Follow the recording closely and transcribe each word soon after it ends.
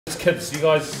Kids, you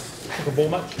guys kick a ball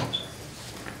much?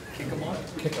 Kick a ball?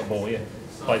 Kick a ball, yeah.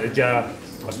 Like did I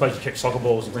suppose you kick soccer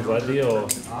balls and things like that, do you? Or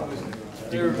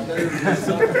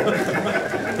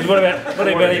what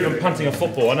about even punting a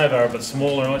football? I know they're a bit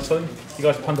smaller and that. You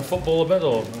guys punt a football a bit,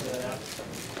 or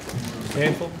just a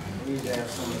handful?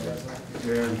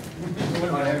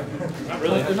 Not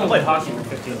really. I played hockey for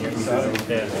 15 years, so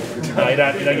yeah. No, you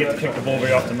don't get to kick the ball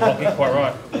very often in hockey. Quite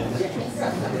right.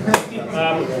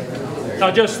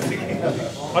 I just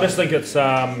think it's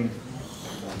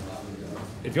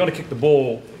if you want to kick the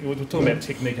ball, we're talking about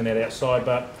technique and that outside,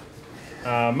 but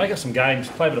make up some games,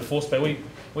 play a bit of force back.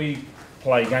 We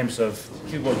play games of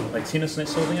people play tennis and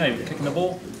that sort of thing, kicking the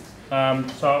ball.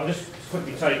 So I'll just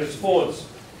quickly tell you, because forwards,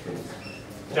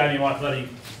 Jamie might bloody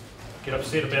get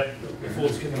upset about the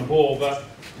forwards kicking the ball, but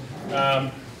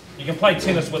you can play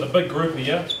tennis with a big group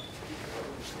here.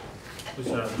 Here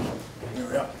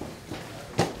we are.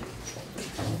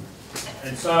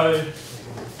 And so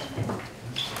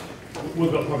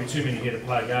we've got probably too many here to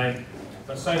play a game.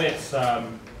 But say that's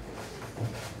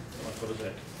what is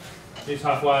that? There's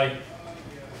halfway,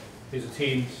 there's the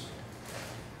 10s,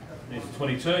 there's the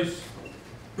 22s.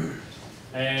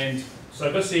 And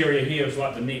so this area here is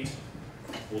like the net,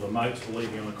 or the moat, or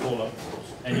whatever you want to call it.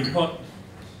 And you put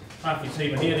half your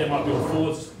team in here, that might be all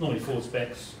forwards, normally forwards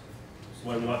backs. That's the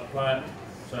way we like to play it.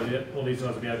 So yeah, all these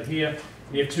guys will be over here.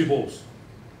 And you have two balls.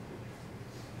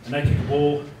 And they kick the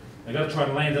ball, they've got to try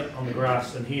to land it on the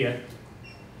grass in here,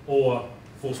 or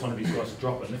force one of these guys to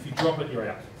drop it. And if you drop it, you're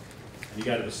out. And you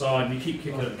go to the side, and you keep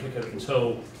kicking it and kicking it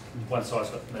until one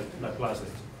side's got no players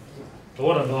left. But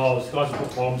what it involves, guys will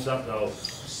put bombs up, they'll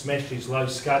smash these low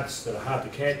scuds that are hard to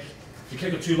catch. If you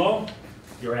kick it too long,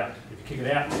 you're out. If you kick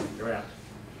it out, you're out.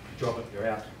 If you drop it, you're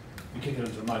out. If you kick it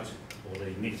into the moat or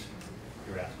the net,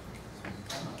 you're out.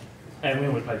 And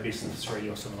when we play best of 3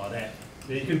 or something like that,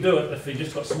 you can do it if you've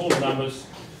just got smaller numbers,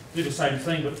 do the same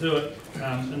thing, but do it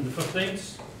in the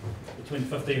 15s, between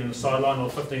 15 and the sideline, or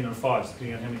 15 and 5s,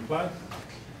 depending on how many play.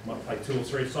 You might play 2 or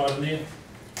 3 aside in there,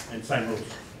 and same rules.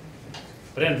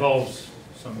 But that involves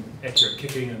some accurate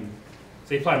kicking, and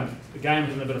so you're playing the game,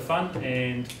 having a bit of fun,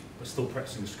 and we're still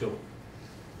practicing skill.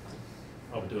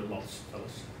 I would do it lots,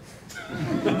 fellas.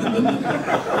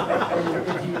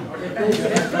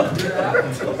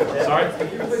 Sorry? Are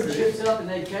you putting chips up and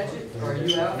they catch it, or are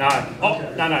you out? No. Oh,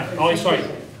 no. Oh, sorry.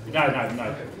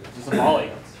 No. It's a volley.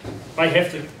 They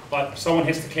have to, like, someone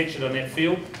has to catch it on that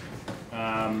field.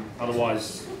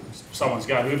 Otherwise, someone's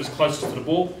going. Whoever's closest to the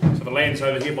ball. So if it lands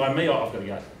over here by me, I've got to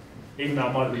go. Even though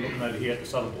I might be looking over here at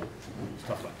this other ball.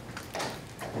 Stuff like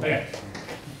that. Okay.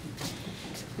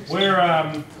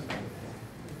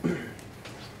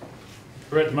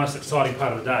 We're at the most exciting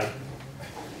part of the day.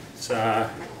 It's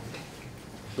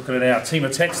looking at our team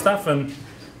attack stuff, and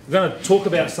we're going to talk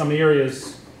about some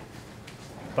areas,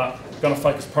 but we're going to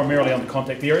focus primarily on the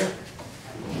contact area.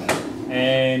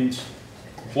 And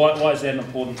why is that an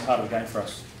important part of the game for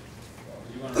us?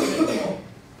 You want to keep the ball.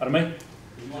 Pardon me?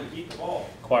 You want to keep the ball.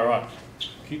 Quite right.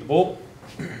 Keep the ball.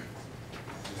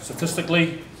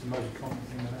 Statistically, It's the most common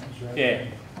thing that happens, right? yeah,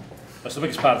 that's the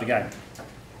biggest part of the game.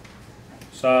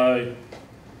 So,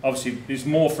 obviously, there's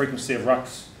more frequency of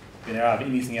rucks than there are of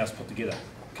anything else put together.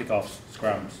 Kickoffs,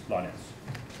 scrums, lineouts.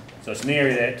 So it's an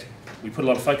area that we put a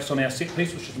lot of focus on our set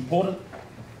piece, which is important.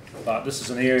 But this is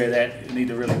an area that you need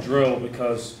to really drill,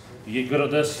 because you get good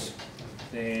at this,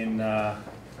 then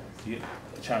you get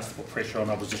a chance to put pressure on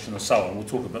opposition and so on. We'll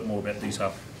talk a bit more about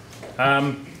detail.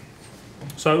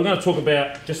 So we're going to talk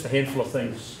about just a handful of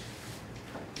things.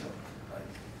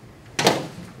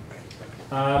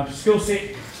 Skill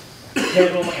set,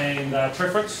 handle and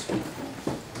preference.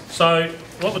 So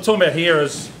what we're talking about here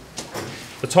is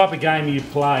the type of game you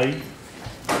play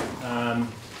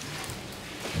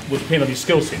will depend on your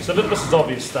skill set. So this is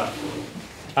obvious stuff.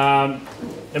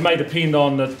 It may depend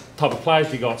on the type of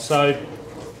players you got. So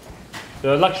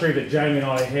the luxury that Jamie and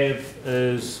I have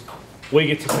is we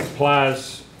get to pick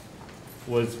players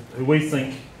who we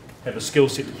think have a skill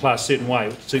set to play a certain way,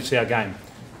 which suits our game.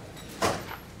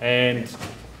 And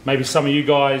maybe some of you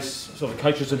guys, sort of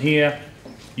coaches in here,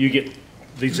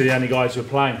 these are the only guys who are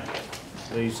playing.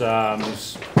 These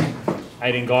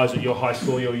 18 guys at your high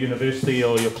school, your university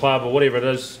or your club or whatever it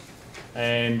is,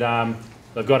 and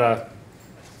they've got a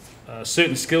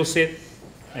certain skill set,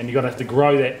 and you're going to have to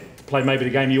grow that to play maybe the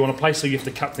game you want to play, so you have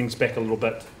to cut things back a little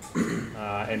bit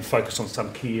and focus on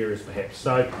some key areas perhaps.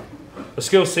 So the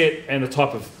skill set and the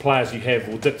type of players you have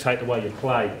will dictate the way you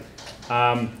play.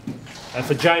 And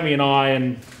for Jamie and I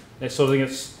and that sort of thing,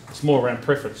 it's more around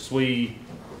preference. We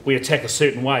attack a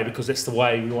certain way because that's the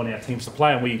way we want our teams to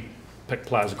play, and we pick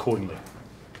players accordingly.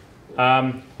 I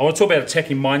want to talk about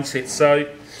attacking mindset. So,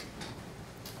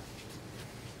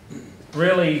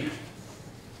 really,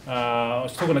 I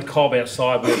was talking to Cobb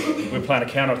outside. We're playing a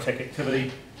counter-attack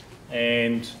activity,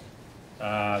 and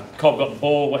Cobb got the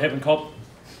ball. What happened, Cobb?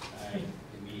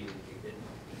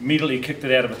 Immediately kicked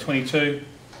it out of a 22.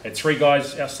 Had 3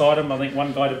 guys outside him. I think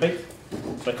 1 guy to beat.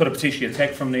 So they could have potentially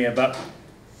attacked from there, but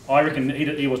I reckon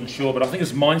he wasn't sure. But I think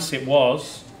his mindset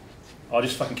was, I'll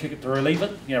just fucking kick it to relieve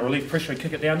it. You know, relieve pressure and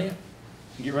kick it down there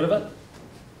and get rid of it.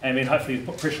 And then hopefully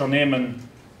put pressure on them.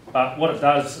 But what it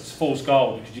does, it's fool's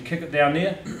gold, because you kick it down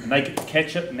there and they get to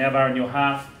catch it, and now they're in your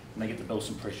half and they get to build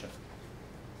some pressure.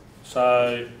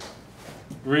 So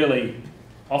really,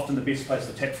 often the best place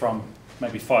to attack from,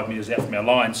 maybe 5 metres out from our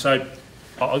line. So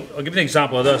I'll give you an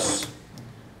example of this.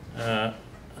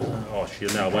 Oh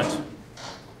shit, no I won't.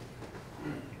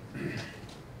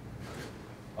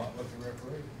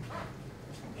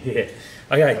 Yeah.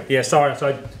 Okay. Yeah. Sorry.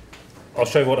 So I'll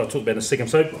show you what I'll talk about in a second.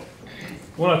 So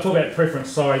when I talk about preference,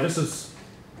 sorry, this is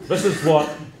what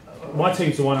my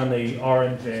team's the one in the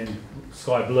orange and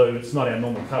sky blue. It's not our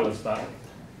normal colours, but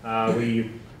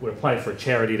we were playing for a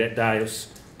charity that day. It was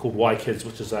called Y Kids,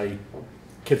 which is a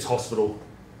kids hospital,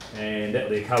 and that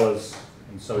were their colours.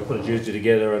 And so we put a jersey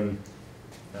together and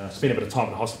spent a bit of time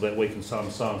at the hospital that week and so on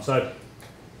and so on. So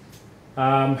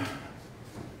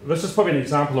this is probably an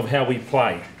example of how we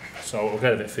play. So I'll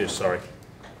go to that first, sorry.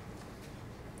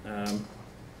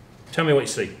 Tell me what you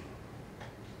see.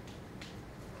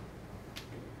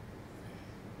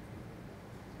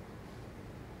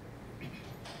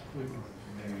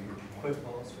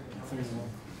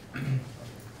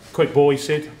 Quick ball, he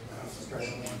said.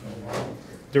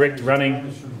 Direct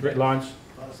running, direct lines.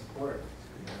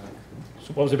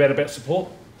 So what was it about support?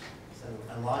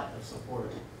 A lot of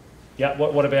support. Yeah.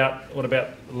 What about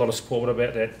a lot of support? What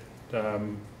about that the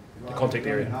contact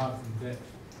area?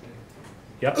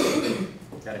 Yep.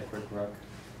 Got a quick ruck.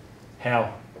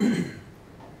 How? I'm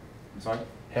sorry?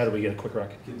 How do we get a quick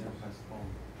ruck?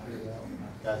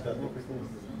 Guys,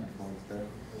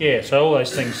 Yeah, so all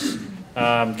those things,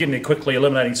 getting there quickly,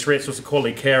 eliminating threats, was a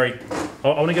quality carry. I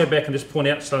want to go back and just point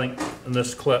out something in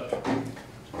this clip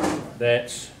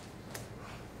that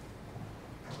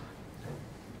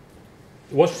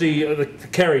watch the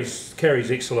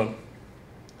carries excellent.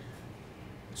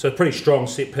 So pretty strong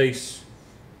set piece.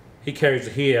 He carries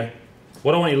it here.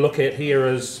 What I want you to look at here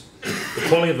is the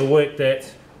quality of the work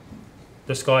that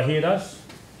this guy here does,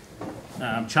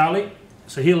 Charlie.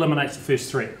 So he eliminates the first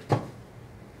threat.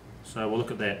 So we'll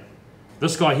look at that.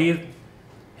 This guy here,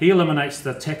 he eliminates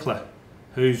the tackler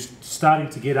who's starting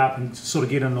to get up and sort of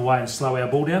get in the way and slow our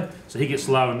ball down. So he gets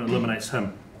low and eliminates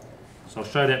him. So I'll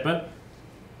show that bit.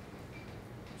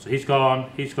 So he's gone.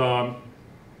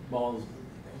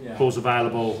 Ball's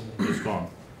available, he's gone.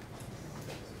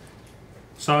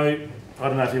 So I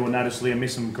don't know if anyone noticed Liam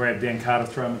Messam grabbed Dan Carter,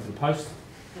 throw him into the post.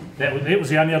 That was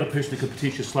the only other person who could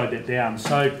potentially slow that down.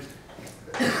 So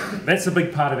that's a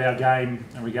big part of our game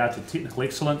in regard to technical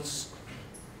excellence,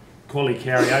 quality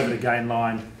carry over the gain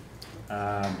line,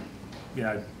 you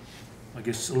know, I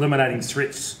guess eliminating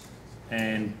threats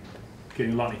and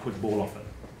getting lightning quick ball off it.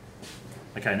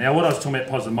 Okay, now what I was talking about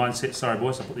positive mindset, sorry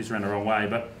boys, I put these around the wrong way,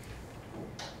 but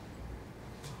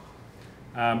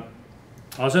I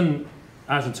was in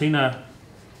Argentina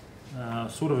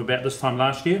sort of about this time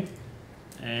last year,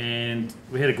 and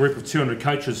we had a group of 200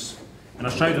 coaches, and I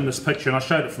showed them this picture, and I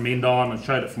showed it from end on and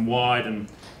showed it from wide, and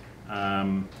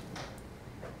oh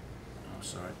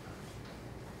sorry,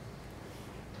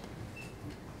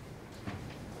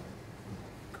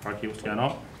 crikey, what's going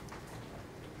on?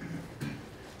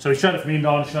 So we showed it from end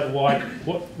on, showed it wide.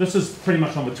 This is pretty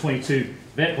much on the 22.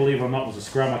 That, believe it or not, was a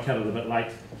scrum. I cut it a bit late.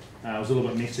 It was a little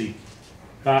bit messy.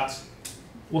 But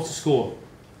what's the score?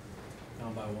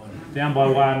 Down by 1. Down by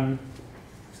 1,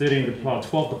 13 to play,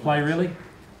 12 to play really.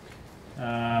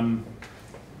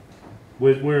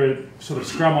 We're sort of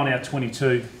scrum on our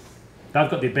 22. They've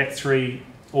got their back 3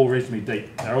 all reasonably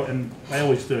deep. And they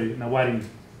always do. And they're waiting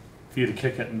for you to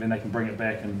kick it, and then they can bring it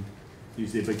back and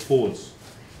use their big forwards.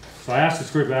 So I asked this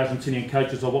group of Argentinian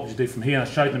coaches, what would you do from here? And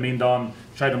I showed them end on,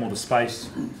 showed them all the space.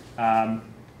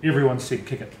 Everyone said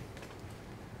kick it.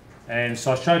 And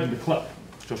so I showed them the clip,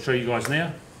 which I'll show you guys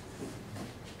now.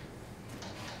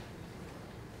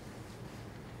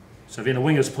 So then the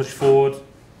wingers push forward,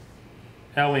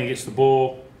 our winger gets the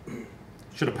ball,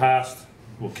 should have passed,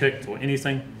 or kicked, or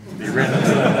anything. He ran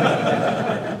into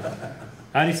it.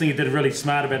 The only thing he did really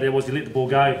smart about that was he let the ball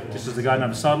go, just as the guy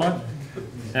down the sideline.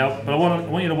 Now, but I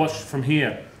want you to watch from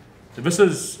here. So this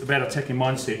is about attacking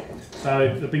mindset.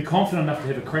 So they've been confident enough to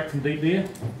have a crack from deep there,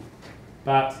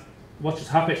 but watch his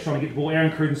halfback's trying to get the ball.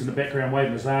 Aaron Cruden's in the background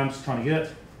waving his arms, trying to get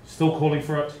it. Still calling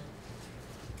for it.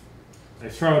 They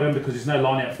throw it in because there's no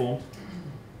line out formed.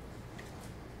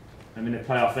 And then they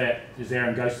play off that. There's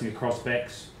Aaron ghosting across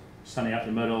backs, Sonny up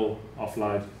the middle,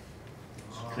 offload.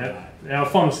 Our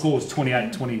final score was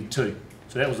 28-22,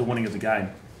 so that was the winning of the game.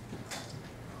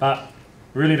 But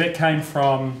really that came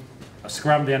from a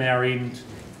scrum down our end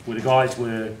where the guys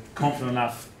were confident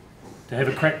enough to have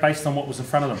a crack based on what was in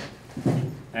front of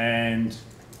them. And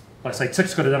like I say,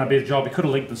 Tick's could have done a better job. He could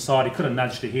have linked inside, he could have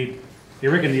nudged ahead.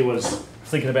 You reckon he was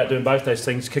thinking about doing both those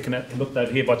things, kicking it, he looked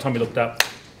over here, by the time he looked up,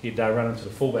 he'd run into the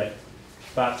fullback.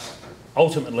 But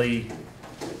ultimately,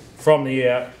 from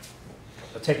the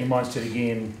attacking mindset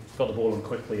again, got the ball in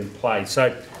quickly and played.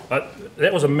 So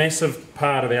that was a massive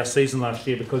part of our season last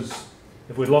year, because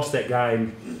if we'd lost that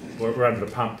game, we're under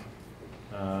the pump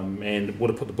and would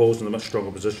have put the Bulls in a much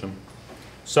stronger position.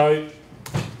 So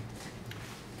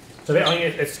that, I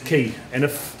think it's key. And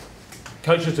if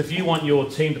coaches, if you want your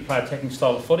team to play attacking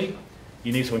style of footy,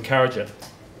 you need to encourage it.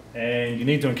 And you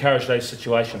need to encourage those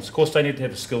situations. Of course, they need to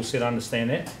have a skill set, I understand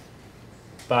that.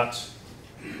 But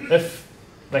if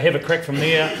they have a crack from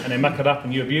there and they muck it up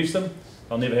and you abuse them,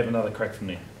 they'll never have another crack from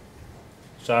there.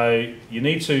 So you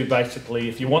need to basically,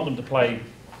 if you want them to play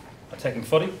attacking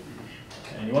footy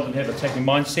and you want them to have an attacking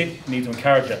mindset, you need to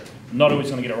encourage it. Not always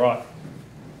going to get it right.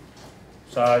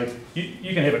 So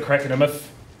you can have a crack at them.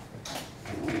 If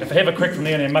they have a crack from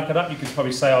there and they muck it up, you can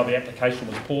probably say, oh, the application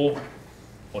was poor,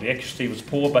 or the accuracy was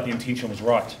poor, but the intention was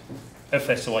right, if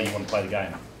that's the way you want to play the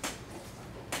game.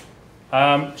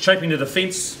 Shaping the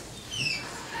defence.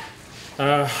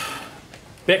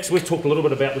 Bex, we've talked a little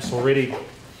bit about this already.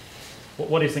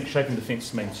 What do you think shaping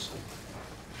defence means?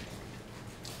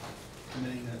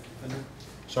 Committing the defender.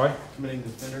 Sorry? Committing the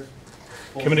defender.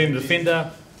 Committing the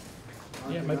defender.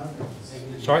 Yeah, maybe.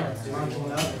 Sorry?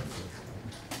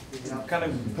 Kind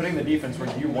of putting the defense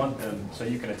where you want them so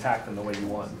you can attack them the way you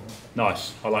want.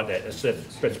 Nice, I like that.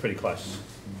 That's pretty close.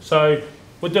 So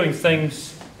we're doing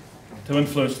things to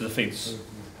influence the defence,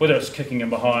 whether it's kicking in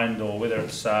behind or whether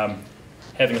it's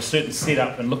having a certain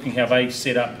setup and looking how they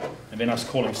set up and then us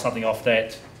calling something off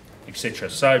that, etc.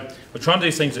 So we're trying to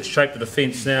do things that shape the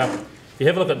defence. Now, if you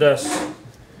have a look at this,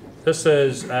 this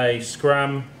is a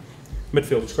scrum,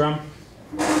 midfield scrum.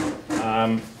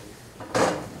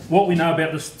 What we know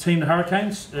about this team, the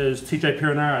Hurricanes, is TJ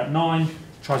Perenara at 9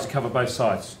 tries to cover both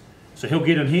sides. So he'll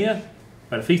get in here,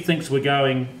 but if he thinks we're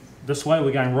going this way,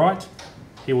 we're going right,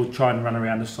 he will try and run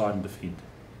around this side and defend.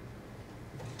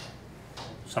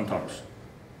 Sometimes.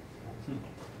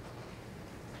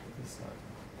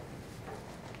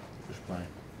 Just playing.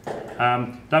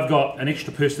 They've got an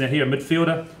extra person out here, a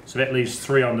midfielder, so that leaves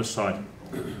 3 on this side.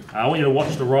 I want you to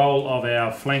watch the role of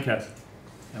our flanker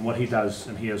and what he does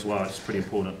in here as well. It's pretty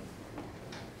important.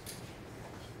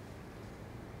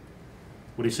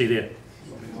 What do you see there?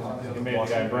 You made the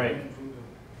guy break.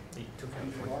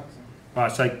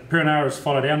 Right, so Perenara has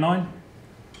followed our 9,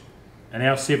 and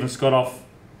our 7's got off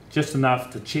just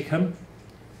enough to check him,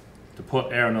 to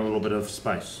put Aaron a little bit of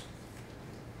space.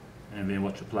 And then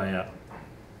watch it play out.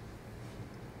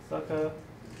 Sucker.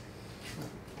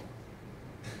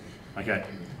 Okay.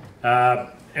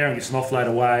 Aaron gets an offload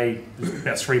away. There's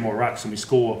about 3 more rucks and we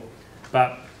score.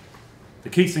 But the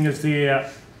key thing is there,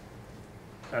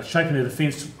 shaping the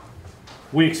defence.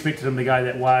 We expected him to go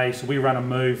that way, so we run a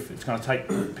move. It's going to take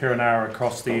Perenara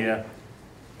across there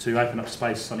to open up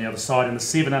space on the other side. And the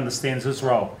 7 understands his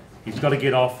role. He's got to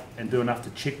get off and do enough to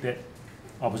check that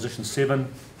opposition 7,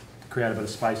 to create a bit of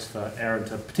space for Aaron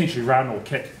to potentially run or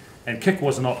kick. And kick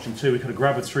was an option too. We could have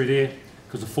grabbed it through there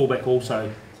because the fullback also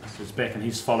is back and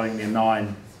he's following their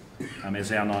 9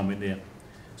 as our 9 went there.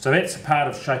 So that's part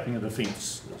of shaping the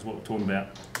defence, is what we're talking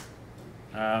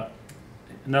about.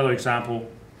 Another example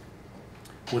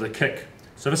with a kick.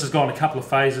 So this has gone a couple of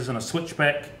phases and a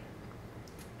switchback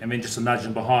and then just a nudge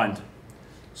in behind.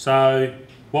 So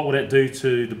what will that do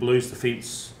to the Blues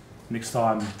defence next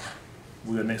time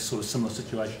we're in that sort of similar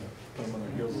situation?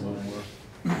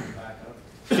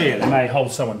 Yeah, they may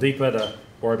hold someone deeper to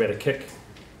worry about a kick.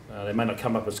 They may not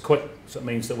come up as quick, so it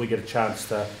means that we get a chance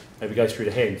to maybe go through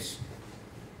the hands.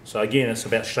 So again, it's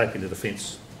about shaping the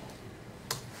defence.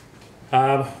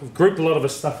 We've grouped a lot of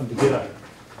this stuff in together.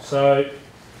 So,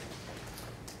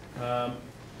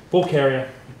 ball carrier,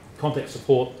 contact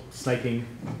support, snaking,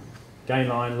 gain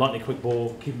line, lightning quick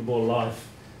ball, keeping the ball alive,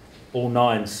 all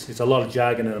 9s. There's a lot of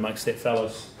jargon in amongst that,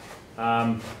 fellas.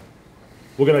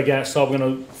 We're going to go outside, we're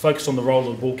going to focus on the role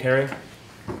of the ball carrier,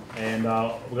 and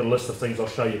we've got a list of things I'll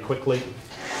show you quickly.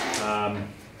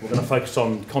 We're going to focus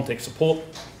on contact support.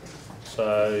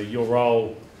 So your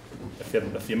role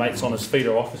if your mate's on his feet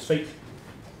or off his feet.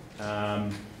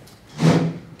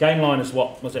 Game line is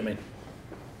what? What does that mean?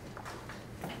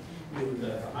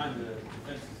 Behind the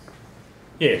defences.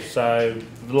 Yeah, so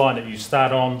the line that you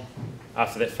start on,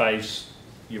 after that phase,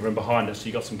 you're in behind it, so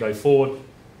you've got some go forward.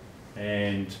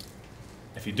 And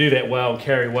if you do that well,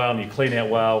 carry well, and you clean out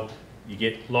well, you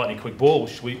get lightning quick ball,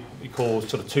 which we call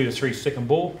sort of 2 to 3 second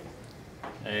ball.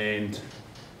 And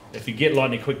if you get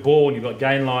lightning quick ball and you've got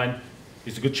gain line,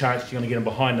 there's a good chance you're going to get them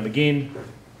behind them again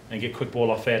and get quick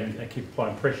ball off that and keep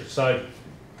applying pressure. So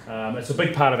it's a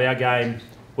big part of our game.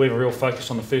 We have a real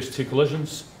focus on the first 2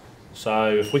 collisions.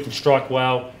 So if we can strike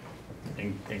well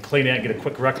and clean out and get a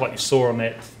quick ruck like you saw on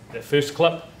that first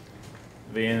clip,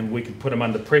 then we can put him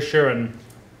under pressure. And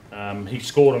he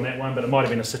scored on that one, but it might have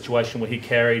been a situation where he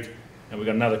carried and we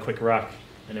got another quick ruck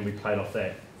and then we played off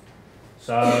that.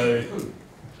 So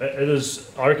it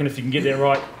is, I reckon if you can get that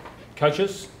right,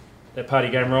 coaches, that party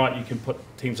game right, you can put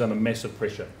teams under massive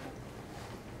pressure.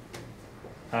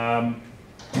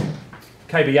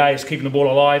 KBA is keeping the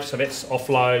ball alive, so that's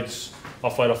offload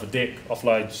off the deck,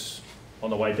 offloads on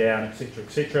the way down, etc,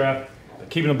 etc. But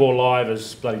keeping the ball alive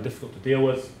is bloody difficult to deal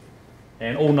with.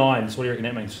 And all 9s, what do you reckon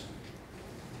that means?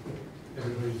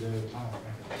 Everybody's halfback.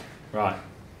 Right.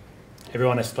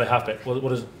 Everyone has to play halfback. Well,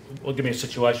 give me a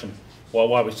situation. Why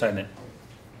are we saying that?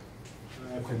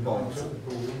 If they're not the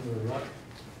ball into the ruck,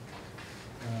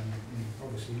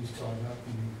 obviously he's tied up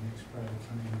and the next player will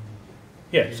come in.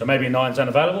 Yeah, so maybe a 9's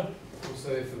unavailable.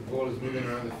 Also, if the ball is moving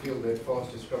around the field that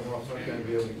fast, your scrum half's not going to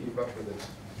be able to keep up with it.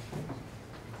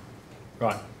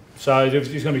 Right. So there's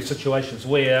going to be situations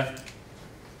where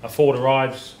a forward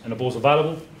arrives and the ball's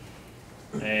available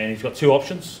and he's got 2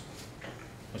 options.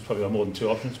 There's probably got more than 2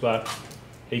 options, but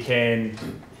he can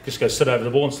just go sit over the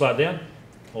ball and slow it down,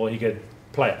 or he could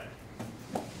play it.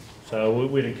 So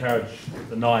we'd encourage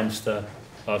the 9s to,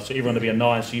 so everyone to be a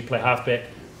 9, so you play halfback,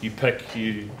 you pick,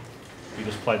 you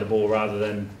just play the ball rather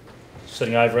than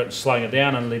sitting over it and slowing it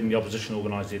down and letting the opposition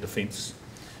organise their defence.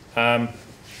 So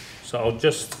I'll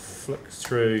just flick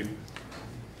through.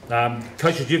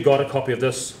 Coaches, you've got a copy of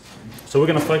this. So we're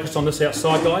going to focus on this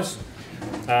outside, guys.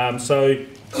 So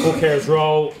ball carrier's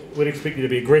role, we'd expect you to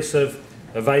be aggressive,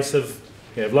 evasive,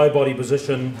 you have low body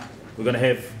position. We're going to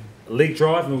have leg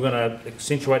drive and we're going to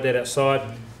accentuate that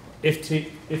outside.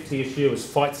 FTSU is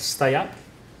fight to stay up.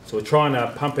 So we're trying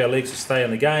to pump our legs to stay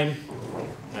in the game,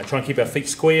 try and keep our feet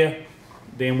square.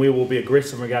 Then we will be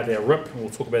aggressive in regard to our rip, and we'll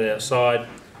talk about it outside.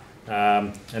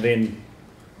 And then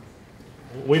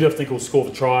we don't think we'll score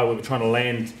the try. We're trying to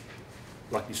land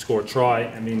like you score a try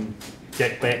and then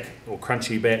jack back or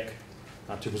crunchy back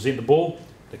to present the ball.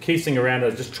 The key thing around it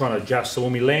is just trying to adjust. So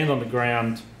when we land on the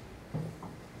ground,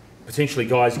 potentially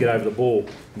guys get over the ball.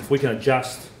 And if we can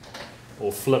adjust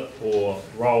or flip or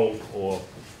roll or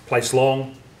place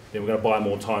long, then we're going to buy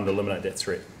more time to eliminate that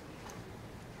threat.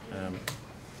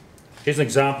 Here's an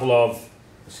example of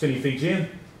a skinny Fijian.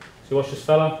 So watch this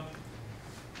fella.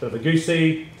 Bit of a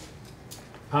goosey,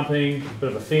 pumping, bit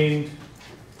of a fend,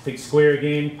 feet square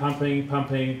again, pumping,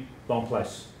 pumping, long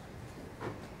place.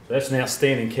 So that's an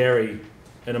outstanding carry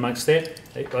in amongst that.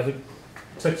 I think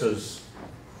Tix is,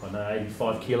 I don't know,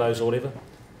 85 kilos or whatever.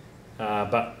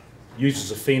 But uses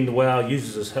a fend well,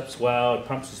 uses his hips well,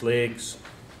 pumps his legs.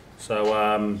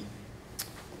 So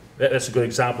that's a good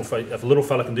example. If a little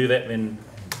fella can do that, then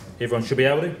everyone should be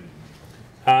able to.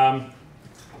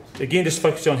 Again, just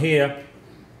focus on here,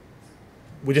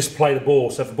 we just play the ball.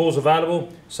 So if the ball's available,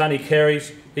 Sonny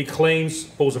carries, he cleans,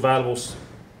 ball's available,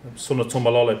 Suna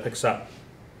Tumalolo picks up.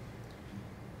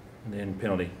 And then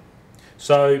penalty.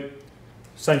 So,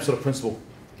 same sort of principle.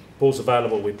 Ball's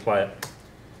available, we play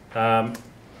it.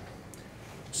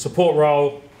 Support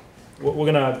role, we're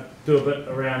going to do a bit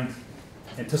around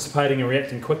anticipating and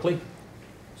reacting quickly.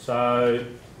 So,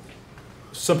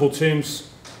 simple terms,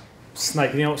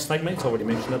 snake. You know what snake means? I already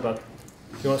mentioned it, but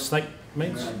do you know what snake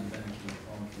means?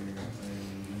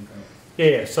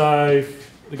 Yeah, so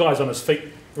the guy's on his feet,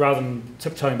 rather than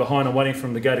tiptoeing behind and waiting for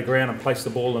him to go to ground and place the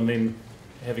ball and then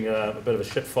having a bit of a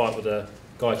shit fight with a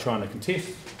guy trying to contest,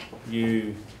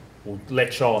 you will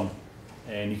latch on.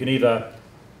 And you can either,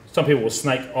 some people will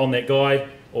snake on that guy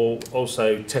or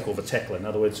also tackle the tackler. In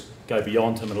other words, go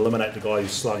beyond him and eliminate the guy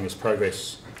who's slowing his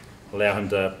progress, allow him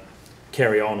to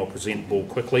carry on or present the ball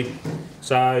quickly.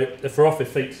 So if we're off their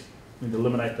feet, we need to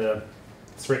eliminate the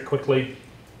threat quickly.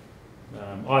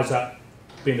 Eyes up,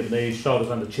 bend of the knees, shoulders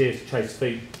under chest, chase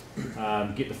feet,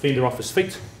 get the fender off his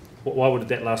feet. Why would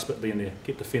that last bit be in there?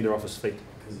 Get the fender off his feet.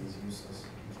 Because he's useless.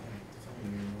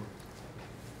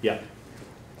 Yeah.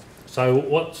 So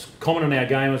what's common in our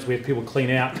game is we have people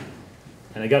clean out,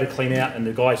 and they go to clean out and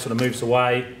the guy sort of moves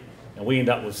away and we end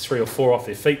up with 3 or 4 off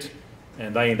their feet,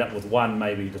 and they end up with 1,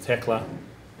 maybe the tackler,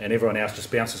 and everyone else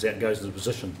just bounces out and goes to the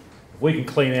position. If we can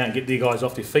clean out and get their guys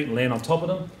off their feet and land on top of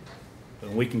them,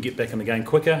 then we can get back in the game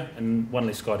quicker and 1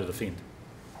 less guy to defend.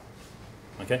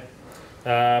 Okay?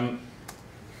 So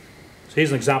here's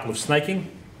an example of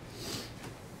snaking.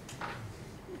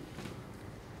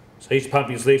 So he's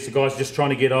pumping his legs, the guy's just trying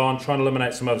to get on, trying to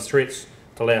eliminate some other threats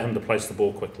to allow him to place the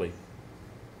ball quickly.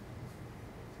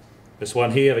 This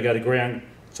one here, they go to ground,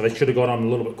 so they should have got on a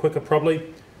little bit quicker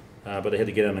probably, but they had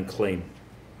to get in and clean.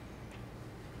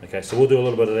 Okay, so we'll do a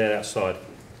little bit of that outside.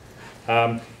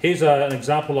 Here's an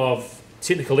example of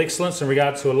technical excellence in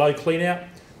regard to a low clean out.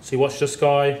 So you watch this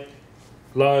guy,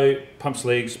 low, pumps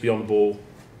legs beyond the ball.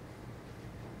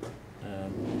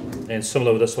 And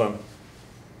similar with this one.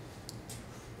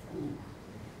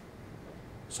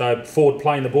 So forward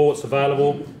playing the ball, it's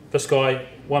available. This guy,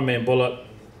 1 man bullet,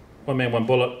 1 man 1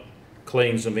 bullet,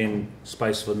 cleans and then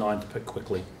space for 9 to pick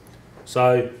quickly.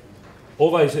 So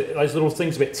all those little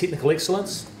things about technical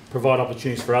excellence provide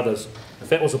opportunities for others. If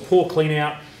that was a poor clean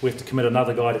out, we have to commit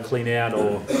another guy to clean out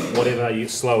or whatever, you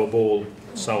slow a ball,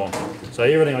 so on. So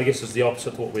everything, I guess, is the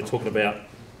opposite to what we're talking about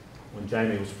when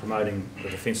Jamie was promoting the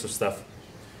defensive stuff.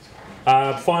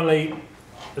 Finally,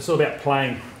 it's all about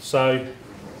playing. So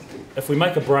if we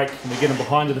make a break and we get them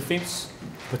behind the defence,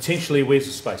 potentially where's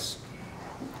the space?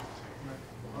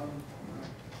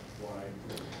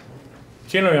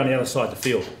 Generally on the other side of the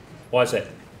field. Why is that?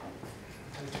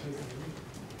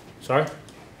 Sorry?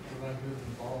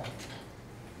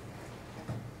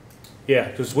 Yeah,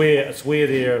 because it's where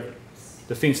their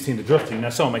defence tend to drift. Now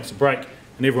someone makes a break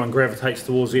and everyone gravitates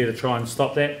towards there to try and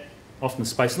stop that. Often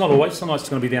space, not always, sometimes it's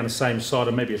going to be down the same side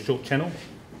of maybe a short channel,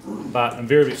 but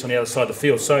invariably it's on the other side of the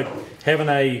field. So having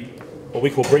a, what we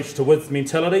call breach to width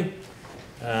mentality,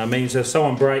 means if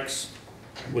someone breaks,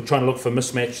 we're trying to look for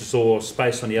mismatches or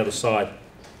space on the other side.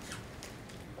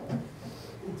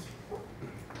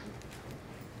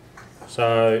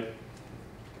 So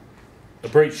a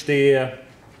breach there,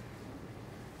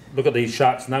 look at these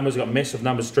Sharks numbers, we've got massive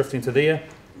numbers drifting to there.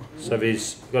 So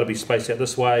there's got to be space out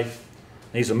this way.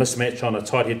 There's a mismatch on a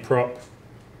tight head prop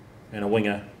and a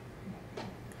winger.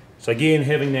 So again,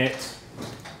 having that,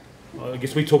 I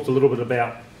guess we talked a little bit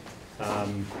about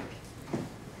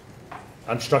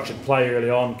unstructured play early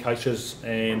on, coaches,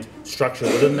 and structure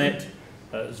within that.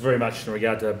 It's very much in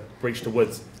regard to breach to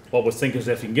width. What we think is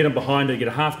that if you can get them behind it, get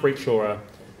a half breach or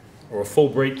a full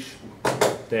breach,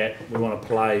 that we want to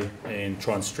play and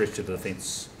try and stretch to the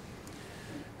defence.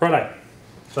 Righto,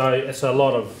 so it's a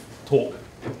lot of talk.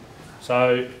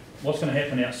 So what's going to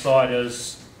happen outside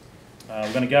is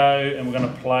we're going to go and we're going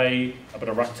to play a bit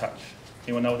of ruck touch.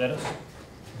 Anyone know what that is?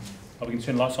 Oh, we can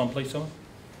turn the lights on, please, someone.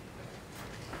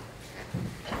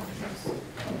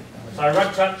 So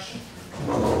ruck touch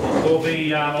will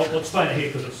be, I'll explain it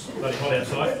here because it's bloody hot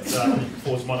outside.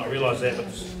 Forwards might not realise that, but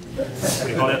it's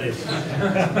pretty hot out there.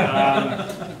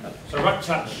 So ruck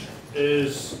touch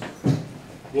is,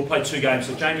 we'll play 2 games.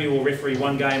 So Jamie will referee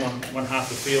 1 game on one half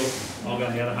of the field, I'll go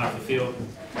on the other half of the field,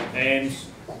 and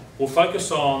we'll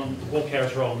focus on the ball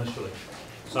carrier's role initially.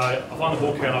 So if I'm the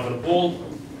ball carrier and I've got a ball,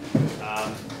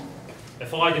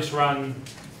 if I just run,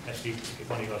 actually, if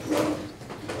one of you guys run.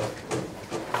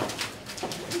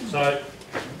 So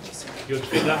you're a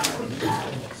defender,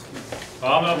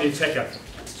 I'm not the attacker.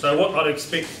 So what I'd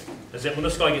expect is that when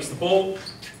this guy gets the ball,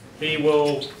 he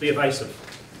will be evasive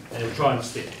and he'll try and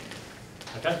step.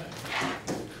 Okay?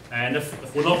 And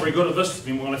if we're not very good at this,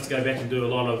 then we'll have to go back and do a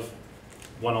lot of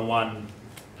one-on-one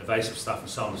evasive stuff and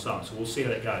so on and so on. So we'll see how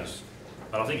that goes.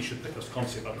 But I think you should pick this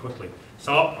concept up quickly.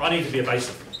 So I need to be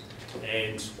evasive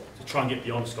and to try and get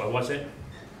beyond this guy. Why's that?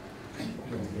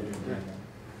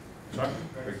 Sorry?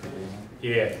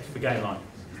 Yeah, the game line.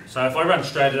 So if I run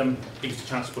straight at him, he gets a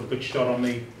chance to put a big shot on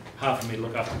me, half of me to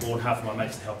look after the ball and half of my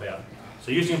mates to help out.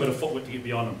 So using a bit of footwork to get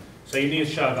beyond him. So you need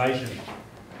to show evasion.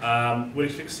 We'd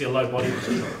expect to see a low body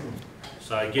position.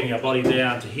 So getting our body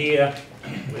down to here,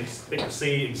 we expect to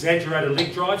see exaggerated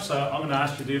leg drive. So I'm going to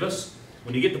ask you to do this.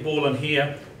 When you get the ball in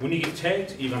here, when you get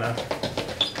tagged, you're going to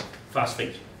fast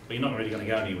feet. But you're not really going to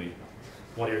go anywhere.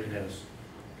 What do you reckon that is?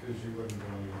 Because you wouldn't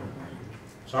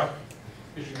Sorry?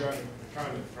 Because you're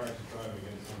trying to practice drive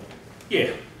against somebody.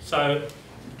 Yeah, so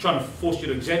trying to force you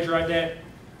to exaggerate that,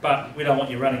 but we don't want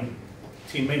you running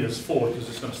 10 metres forward because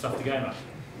it's going to stuff the game up.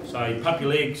 So you pump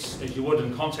your legs as you would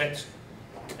in contact,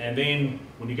 and then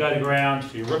when you go to ground,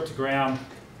 you rip to ground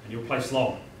and you'll place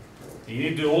long. And you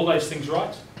need to do all those things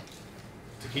right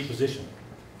to keep possession.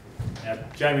 Now,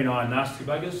 Jamie and I are nasty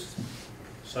buggers,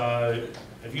 so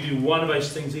if you do one of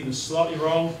those things even slightly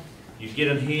wrong, You get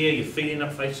in here, your feet end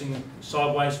up facing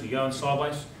sideways, if you're going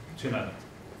sideways, turn over.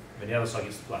 And the other side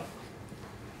gets to play.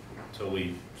 Until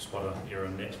we spot an error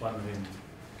in the next one and then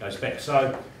goes back.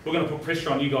 So we're going to put pressure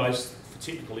on you guys for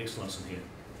technical excellence in here.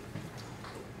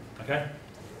 Okay?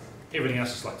 Everything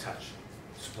else is like touch.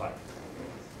 Just play.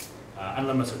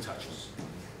 Unlimited touches.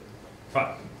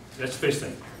 Right, that's the first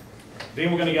thing.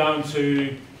 Then we're going to go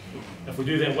into, if we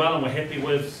do that well and we're happy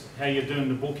with how you're doing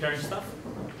the ball carrying stuff,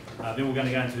 then we're going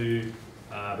to go into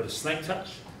a bit of snake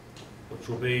touch, which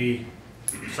will be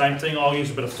the same thing. I'll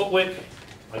use a bit of footwork.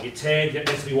 I get tagged, that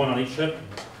has to be one on each hip.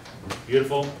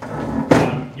 Beautiful.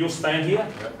 You'll stand here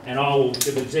and I'll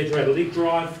give an exaggerated leg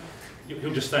drive.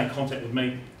 He'll just stay in contact with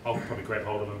me. I'll probably grab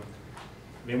hold of him.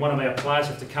 Then one of our players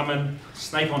have to come in,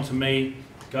 snake onto me,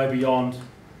 go beyond,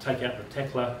 take out the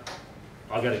tackler.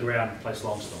 I go to ground and place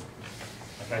long stop.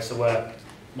 Okay, so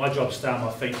my job is to stay on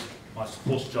my feet. My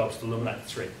support's job is to eliminate the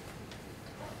threat.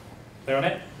 Clear on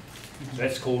that? So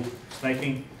that's called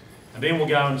snaking. And then we'll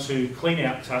go into clean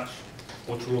out touch,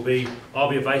 which will be, I'll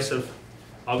be evasive,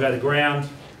 I'll go to ground,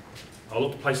 I'll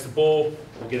look to place the ball,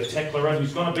 we'll get a tackler in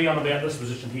who's going to be on about this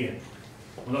position here.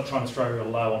 We're not trying to throw real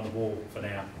low on the ball for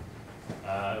now.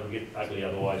 It'll get ugly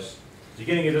otherwise. So you're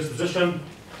getting in this position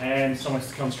and someone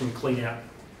comes from clean out.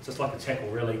 It's just like a tackle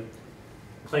really.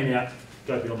 Clean out,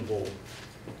 go beyond the ball.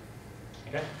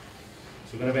 Okay?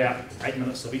 So we've got about 8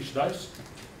 minutes of each of those.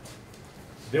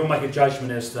 Then we'll make a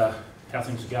judgment as to how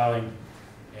things are going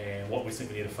and what we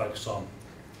think we need to focus on.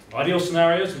 Ideal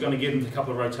scenarios, we're going to get into a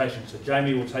couple of rotations. So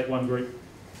Jamie will take one group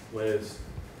with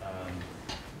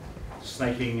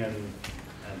snaking and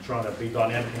trying to be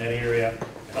dynamic in that area,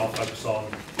 and I'll focus on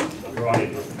a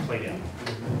variety of clean out.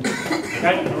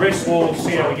 Okay, the rest we'll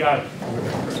see how we go.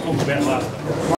 Let's talk about last.